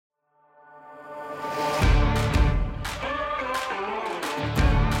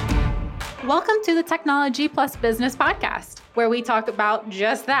Welcome to the Technology Plus Business podcast, where we talk about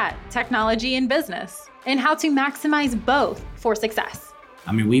just that, technology and business, and how to maximize both for success.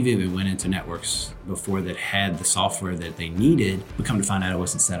 I mean, we've even went into networks before that had the software that they needed, but come to find out it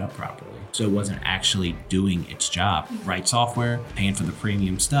wasn't set up properly. So it wasn't actually doing its job. Right software, paying for the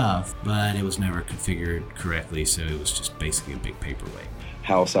premium stuff, but it was never configured correctly, so it was just basically a big paperweight.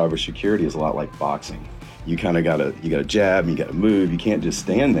 How cybersecurity is a lot like boxing. You kind of gotta jab, and you gotta move. You can't just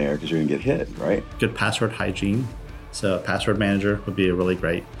stand there because you're gonna get hit, right? Good password hygiene. So a password manager would be a really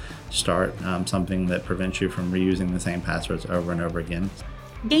great start, something that prevents you from reusing the same passwords over and over again.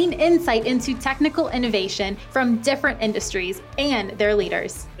 Gain insight into technical innovation from different industries and their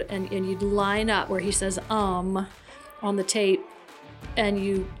leaders. And you'd line up where he says, on the tape, and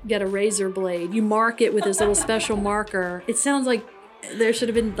you get a razor blade. You mark it with this little special marker. It sounds like there should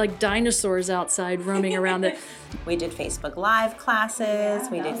have been like dinosaurs outside roaming around it. We did Facebook Live classes,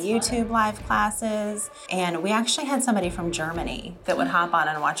 we did YouTube Live classes, and we actually had somebody from Germany that would hop on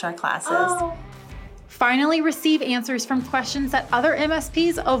and watch our classes. Finally, receive answers from questions that other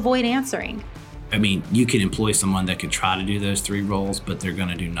MSPs avoid answering. I mean, you can employ someone that could try to do those 3 roles, but they're going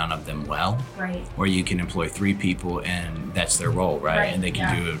to do none of them well. Right. Or you can employ 3 people and that's their role, right? And they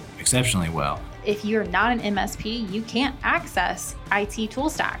can do it exceptionally well. If you're not an MSP, you can't access IT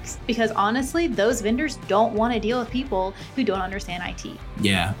tool stacks because honestly, those vendors don't want to deal with people who don't understand IT.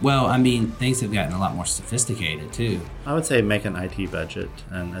 Yeah, well, I mean, things have gotten a lot more sophisticated too. I would say make an IT budget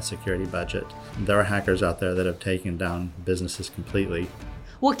and a security budget. There are hackers out there that have taken down businesses completely.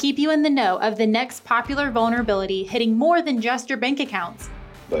 We'll keep you in the know of the next popular vulnerability hitting more than just your bank accounts.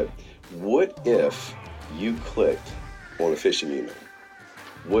 But what if you clicked on a phishing email?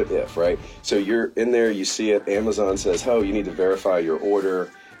 What if, right? So you're in there, you see it, Amazon says, oh, you need to verify your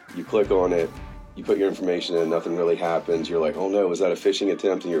order. You click on it, you put your information in, nothing really happens. You're like, oh no, was that a phishing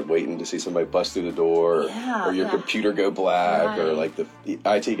attempt? And you're waiting to see somebody bust through the door or your computer go black or like the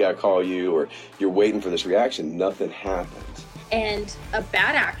IT guy call you or you're waiting for this reaction. Nothing happens. And a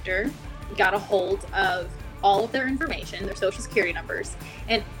bad actor got a hold of all of their information, their social security numbers,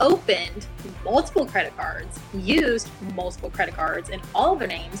 and opened multiple credit cards, used multiple credit cards in all of their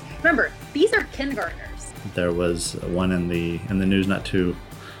names. Remember, these are kindergartners. There was one in the news not too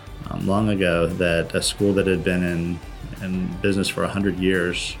long ago that a school that had been in business for 100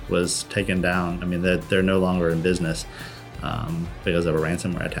 years was taken down. I mean, they're no longer in business because of a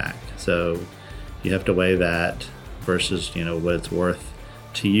ransomware attack. So you have to weigh that versus, what it's worth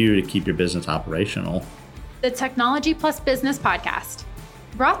to you to keep your business operational. The Technology Plus Business podcast,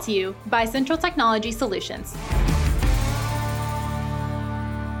 brought to you by Central Technology Solutions.